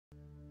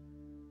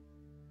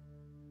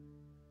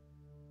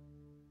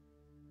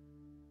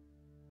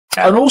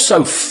and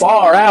also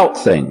far out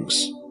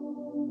things.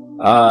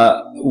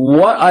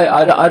 What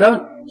I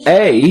don't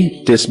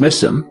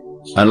dismiss them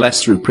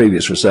unless through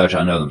previous research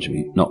I know them to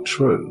be not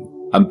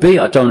true, and B,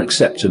 I don't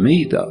accept them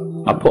either.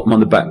 I put them on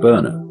the back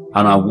burner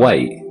and I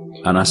wait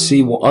and I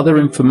see what other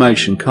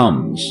information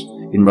comes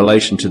in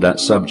relation to that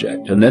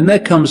subject. And then there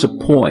comes a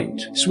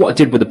point. This is what I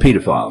did with the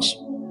pedophiles.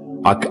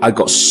 I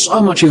got so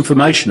much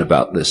information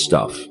about this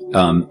stuff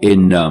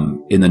in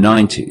the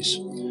 90s.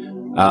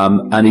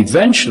 And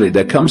eventually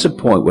there comes a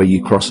point where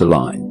you cross a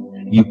line.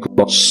 You've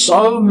got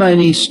so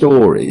many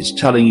stories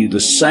telling you the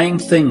same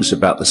things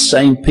about the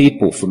same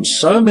people from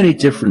so many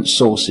different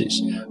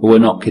sources who are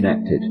not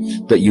connected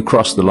that you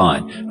cross the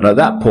line. And at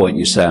that point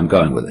you say, I'm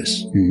going with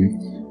this.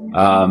 Mm-hmm.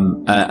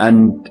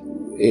 And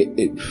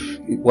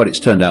what it's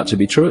turned out to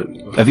be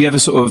true. Have you ever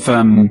sort of,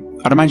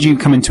 I'd imagine you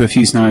come into a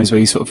few scenarios where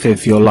you sort of fear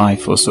for your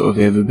life, or sort of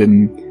ever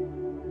been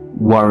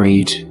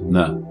worried?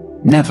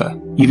 No. Never?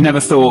 You've never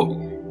thought,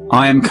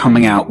 I am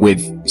coming out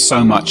with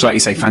so much, like you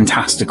say,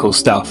 fantastical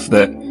stuff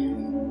that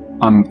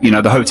I'm,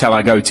 the hotel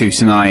I go to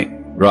tonight.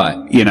 Right.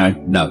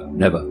 No,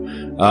 never.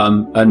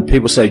 And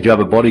people say, do you have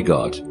a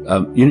bodyguard?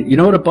 You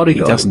know what a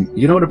bodyguard is? He doesn't.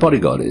 You know what a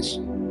bodyguard is?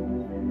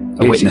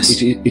 A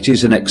witness. It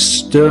is an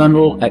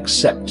external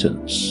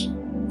acceptance.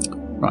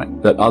 Right.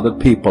 That other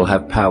people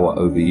have power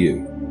over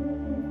you.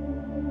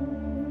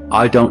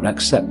 I don't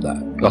accept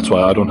that. That's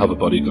why I don't have a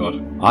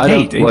bodyguard.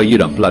 Well, you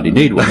don't bloody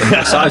need one.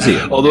 Besides you.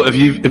 Although if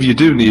you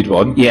do need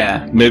one,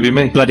 yeah, maybe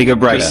me. Bloody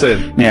good break.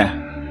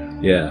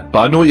 Yeah. But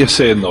I know what you're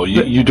saying though.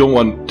 You don't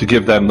want to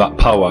give them that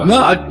power.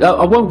 No,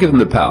 I won't give them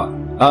the power.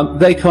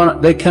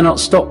 They cannot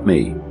stop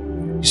me.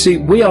 You see,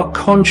 we are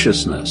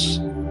consciousness,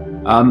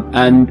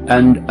 and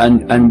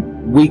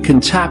we can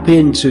tap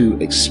into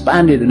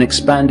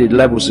expanded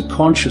levels of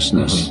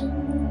consciousness.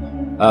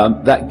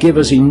 That give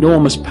us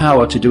enormous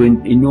power to do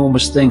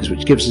enormous things,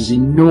 which gives us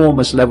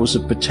enormous levels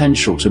of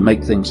potential to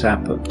make things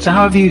happen. So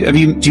how do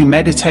you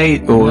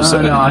meditate or?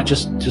 No, I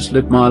just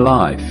live my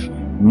life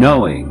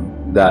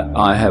knowing that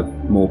I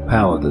have more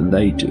power than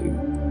they do.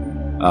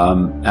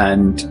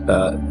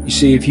 You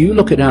see, if you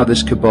look at how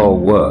this cabal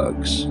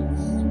works,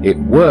 it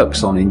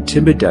works on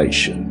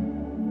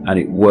intimidation, and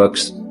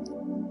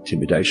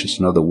intimidation's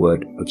another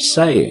word of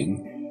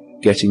saying,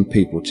 getting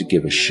people to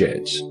give a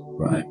shit,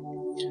 right?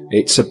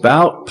 It's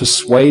about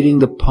persuading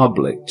the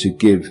public to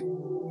give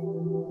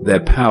their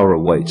power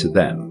away to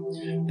them.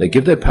 They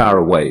give their power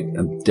away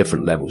at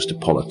different levels to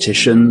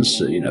politicians,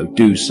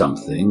 do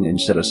something,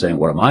 instead of saying,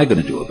 what am I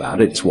going to do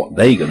about it? It's what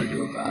they're going to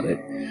do about it.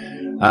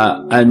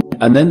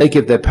 And then they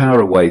give their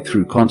power away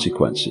through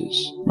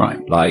consequences. Right.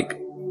 Like,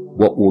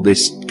 what will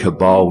this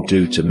cabal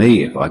do to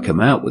me if I come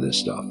out with this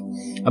stuff?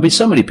 I mean,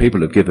 so many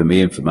people have given me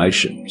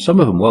information,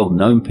 some of them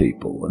well-known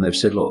people, and they've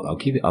said, look, I'll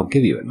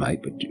give you it,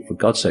 mate, but for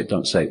God's sake,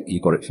 don't say you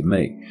got it from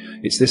me.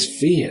 It's this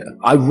fear.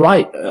 I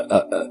write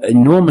an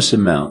enormous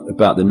amount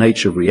about the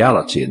nature of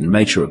reality and the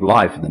nature of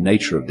life and the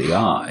nature of the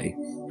I.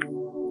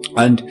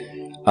 And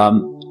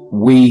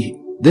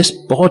this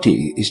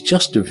body is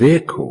just a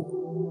vehicle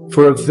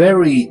for a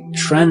very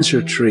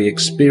transitory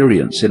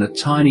experience in a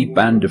tiny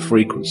band of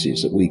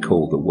frequencies that we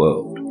call the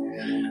world.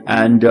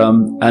 And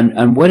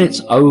when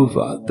it's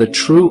over, the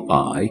true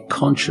I,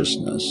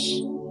 consciousness,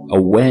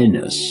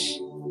 awareness,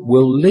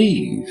 will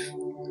leave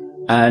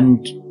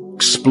and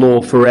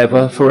explore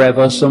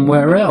forever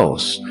somewhere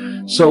else.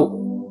 So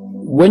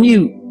when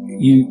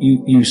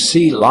you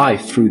see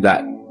life through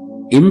that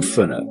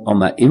on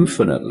that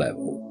infinite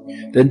level,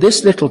 then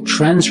this little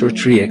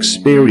transitory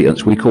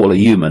experience we call a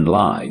human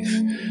life,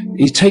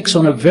 it takes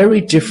on a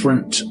very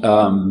different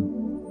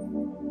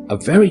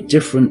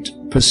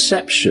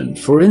perception.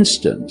 For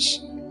instance,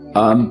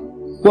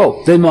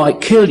 well, they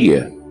might kill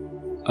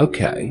you.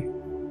 Okay.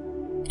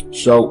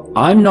 So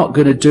I'm not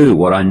going to do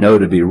what I know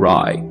to be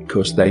right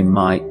because they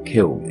might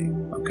kill me.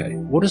 Okay.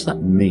 What does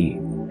that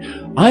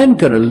mean? I am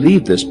going to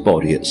leave this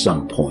body at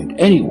some point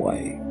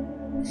anyway.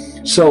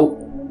 So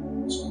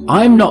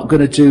I'm not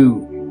going to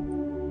do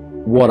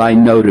what I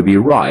know to be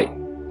right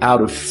out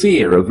of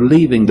fear of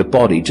leaving the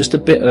body just a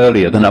bit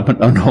earlier than I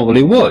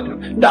normally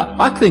would. No,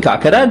 I think I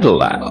could handle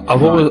that.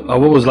 I've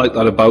always liked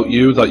that about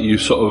you, that you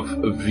sort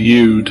of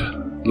viewed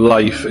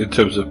life in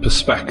terms of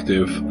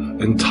perspective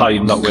and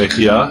time that we're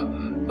here,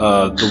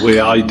 the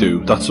way I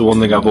do. That's the one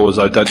thing I've always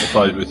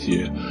identified with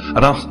you.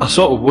 And I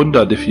sort of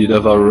wondered if you'd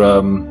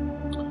ever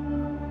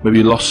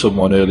maybe lost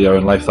someone earlier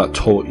in life that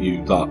taught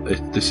you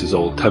that this is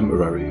all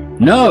temporary.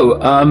 No,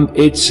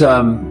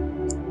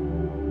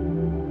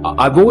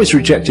 I've always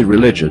rejected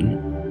religion,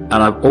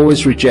 and I've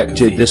always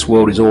rejected this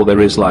world is all there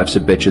is, life's a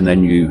bitch, and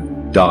then you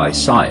die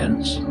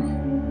science.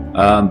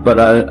 But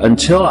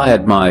until I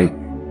had my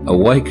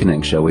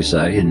awakening, shall we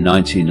say, in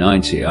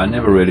 1990, I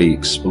never really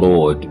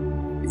explored,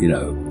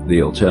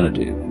 the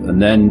alternative. And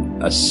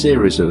then a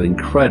series of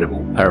incredible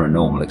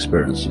paranormal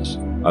experiences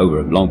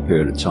over a long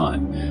period of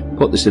time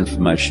put this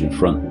information in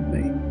front of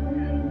me.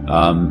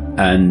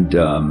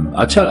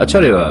 I'll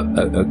tell you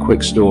a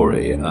quick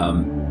story.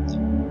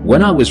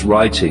 When I was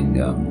writing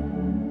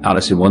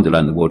Alice in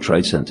Wonderland, the World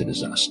Trade Center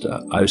disaster,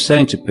 I was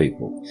saying to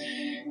people,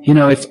 you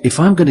know, if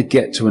I'm going to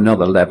get to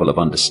another level of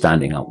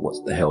understanding of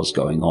what the hell's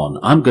going on,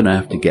 I'm going to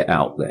have to get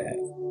out there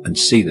and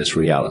see this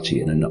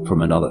reality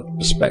from another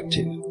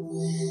perspective.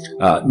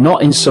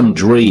 Not in some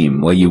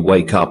dream where you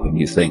wake up and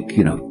you think,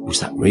 you know, was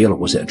that real or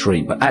was it a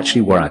dream? But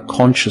actually where I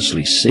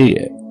consciously see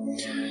it.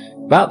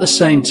 About the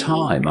same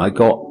time, I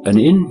got an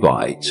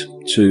invite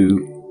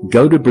to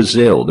go to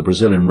Brazil, the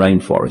Brazilian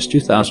rainforest,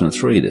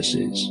 2003 this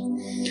is,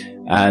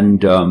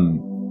 and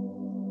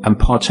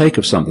partake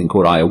of something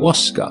called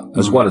ayahuasca,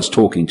 as well as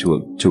talking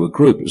to a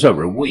group. It was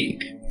over a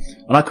week.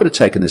 And I could have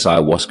taken this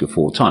ayahuasca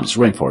 4 times. It's a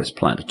rainforest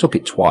plant. I took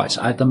it twice.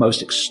 I had the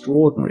most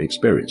extraordinary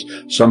experience.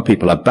 Some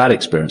people have bad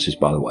experiences,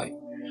 by the way.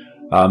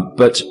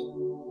 But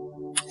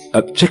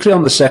particularly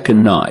on the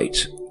second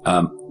night,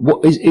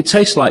 it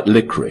tastes like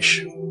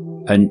licorice.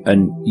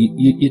 And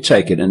you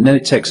take it, and then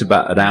it takes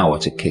about an hour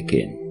to kick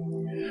in.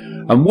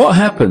 And what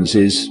happens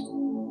is,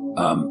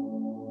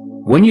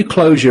 when you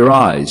close your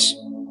eyes,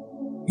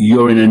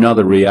 you're in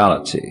another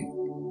reality.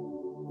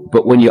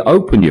 But when you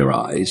open your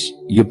eyes,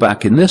 you're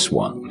back in this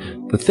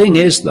one. The thing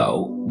is,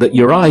 though, that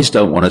your eyes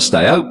don't want to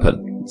stay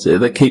open, so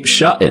they keep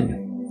shutting.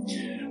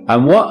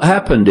 And what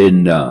happened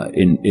in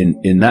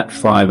that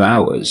 5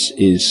 hours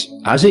is,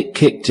 as it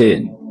kicked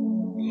in,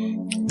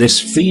 this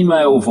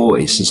female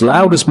voice, as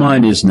loud as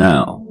mine is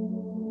now,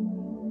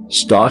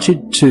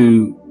 started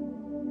to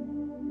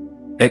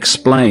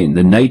explain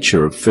the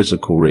nature of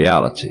physical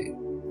reality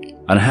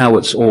and how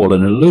it's all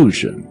an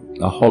illusion,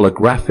 a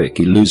holographic,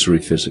 illusory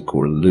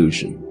physical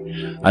illusion,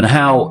 and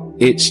how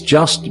it's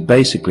just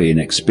basically an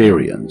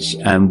experience,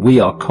 and we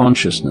are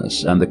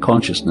consciousness, and the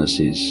consciousness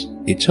is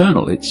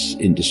eternal, it's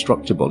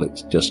indestructible,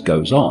 it just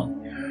goes on.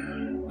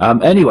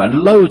 Anyway,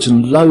 loads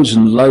and loads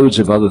and loads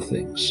of other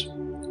things.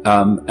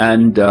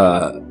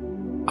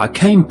 I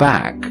came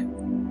back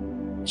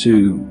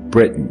to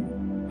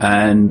Britain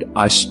and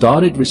I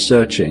started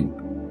researching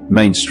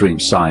mainstream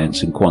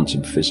science and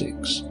quantum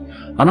physics.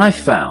 And I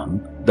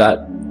found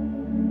that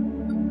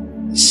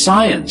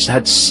science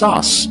had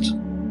sussed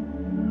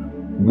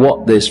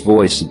what this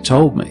voice had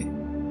told me.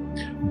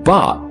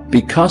 But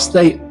because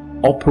they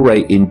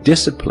operate in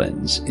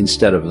disciplines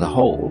instead of the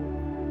whole,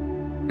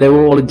 they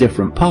were all in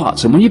different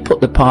parts. And when you put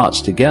the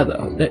parts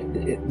together,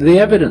 the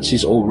evidence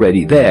is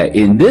already there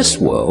in this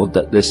world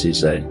that this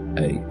is an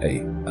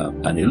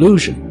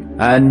illusion.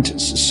 And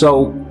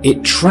so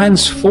it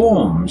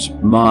transforms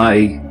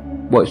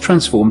it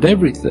transformed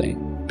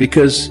everything.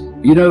 Because,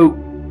 you know,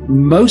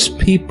 most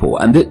people,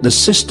 and the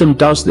system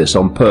does this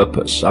on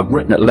purpose. I've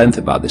written at length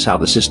about this, how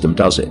the system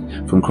does it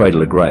from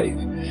cradle to grave.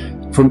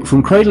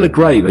 From cradle to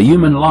grave, a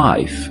human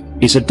life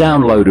is a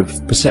download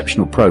of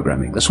perceptual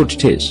programming. That's what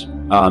it is.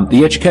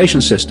 The education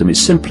system is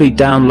simply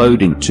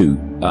downloading to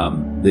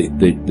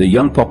the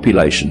young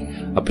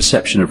population a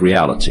perception of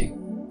reality.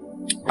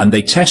 And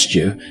they test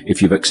you,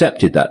 if you've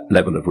accepted that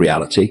level of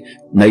reality,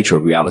 nature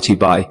of reality,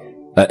 by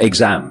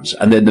exams.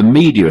 And then the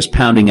media is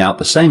pounding out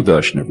the same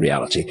version of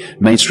reality.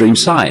 Mainstream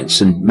science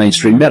and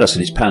mainstream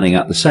medicine is pounding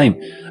out the same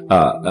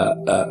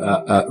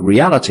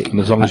reality. And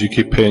as long as you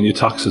keep paying your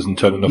taxes and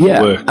turning up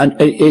at work. And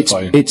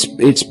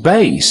it's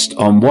based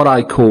on what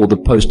I call the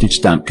postage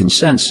stamp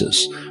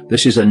consensus.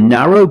 This is a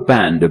narrow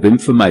band of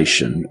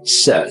information,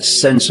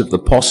 sense of the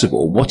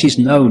possible, what is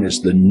known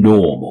as the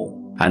normal.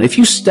 And if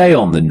you stay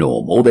on the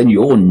normal, then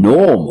you're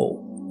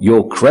normal.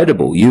 You're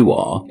credible, you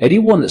are.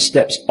 Anyone that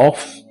steps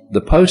off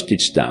the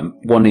postage stamp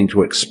wanting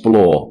to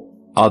explore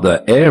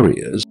other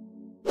areas